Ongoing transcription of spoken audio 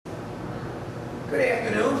Good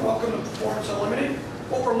afternoon, welcome to Performance Unlimited.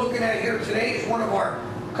 What we're looking at here today is one of our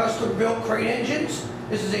custom-built crate engines.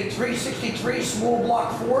 This is a 363 small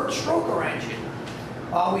block Ford stroker engine.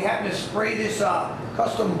 We happen to spray this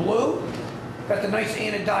custom blue. Got the nice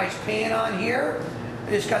anodized pan on here.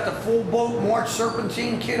 It's got the full boat March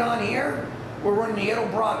serpentine kit on here. We're running the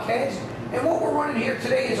Edelbrock heads. And what we're running here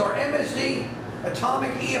today is our MSD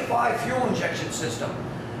Atomic EFI fuel injection system.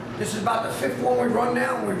 This is about the fifth one we run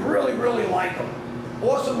now, and we really like them.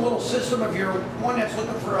 Awesome little system if you're one that's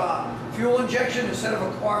looking for fuel injection instead of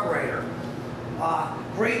a carburetor.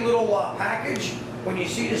 Great little package. When you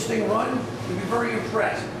see this thing run, you'll be very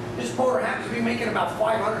impressed. This motor happens to be making about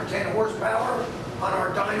 510 horsepower on our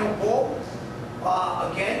dyno bull.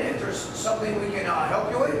 Again, if there's something we can help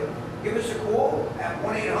you with, give us a call at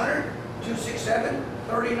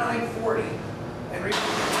 1-800-267-3940. And